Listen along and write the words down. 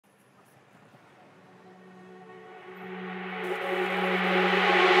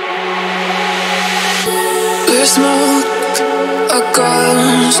smoke a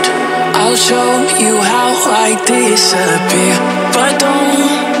ghost, I'll show you how I disappear. But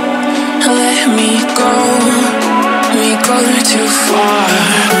don't let me go too far.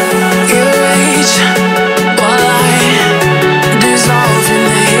 You rage while I dissolve in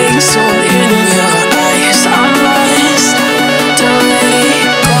the haze or in your eyes. I'm lost, don't let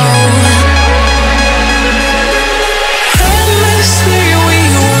it go. Endlessly we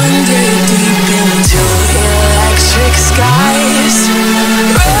wander deep into electric skies.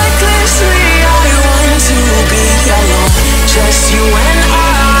 Recklessly I want to be alone, just you and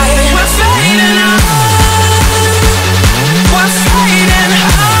I. We're fading out. We're fading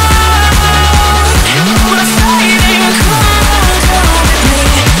out. We're fading. Come with me.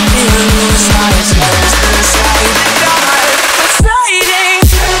 In blue skies, lost inside the dark. We're fading.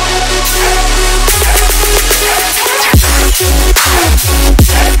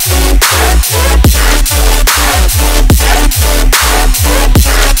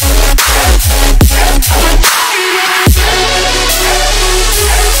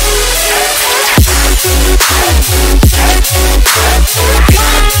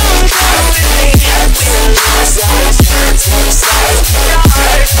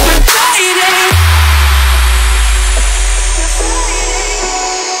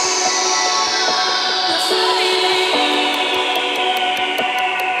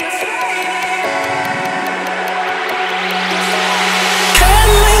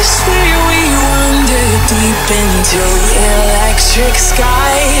 Into electric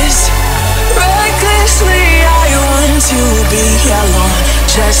skies. Recklessly I want to be alone,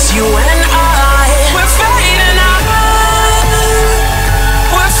 just you and I.